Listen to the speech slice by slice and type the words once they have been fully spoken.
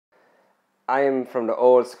I am from the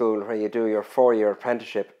old school where you do your 4-year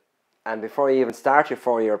apprenticeship, and before you even start your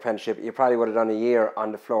 4-year apprenticeship, you probably would have done a year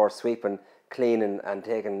on the floor sweeping, cleaning and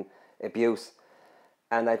taking abuse.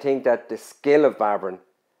 And I think that the skill of barbering,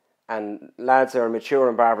 and lads who are mature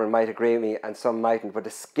in barbering might agree with me and some mightn't, but the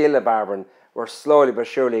skill of barbering, we're slowly but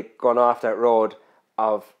surely going off that road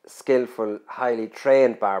of skillful, highly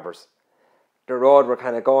trained barbers. The road we're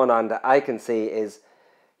kind of going on that I can see is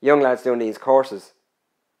young lads doing these courses.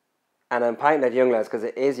 And I'm pointing at young lads because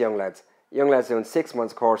it is young lads. Young lads doing 6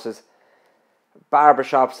 months courses. Barber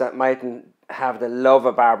shops that mightn't have the love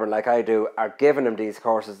of barbering like I do are giving them these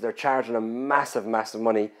courses. They're charging them massive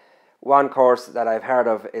money. One course that I've heard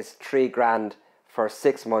of is $3,000 for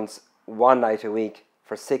 6 months, one night a week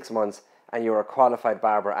for 6 months, and you're a qualified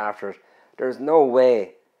barber after it. There's no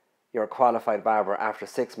way you're a qualified barber after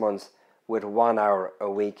 6 months with 1 hour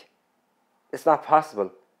a week. It's not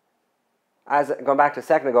possible. As going back to a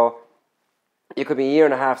second ago, you could be a year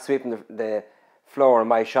and a half sweeping the floor in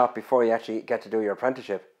my shop before you actually get to do your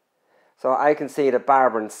apprenticeship. So I can see the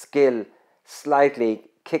barbering skill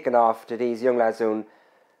slightly kicking off to these young lads doing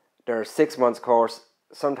their 6 months course,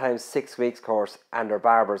 sometimes 6 weeks course, and they're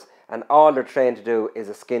barbers, and all they're trained to do is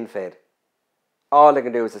a skin fade. All they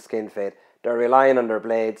can do is a skin fade. They're relying on their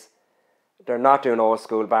blades. They're not doing old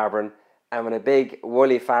school barbering, and when a big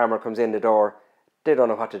woolly farmer comes in the door, they don't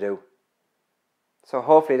know what to do. So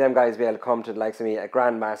hopefully them guys will be able to come to the likes of me, a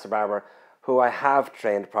Grand Master Barber, who I have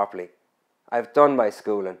trained properly. I've done my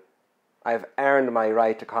schooling. I've earned my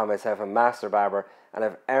right to call myself a Master Barber, and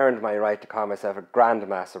I've earned my right to call myself a Grand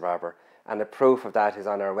Master Barber. And the proof of that is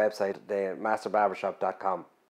on our website, themasterbarbershop.com.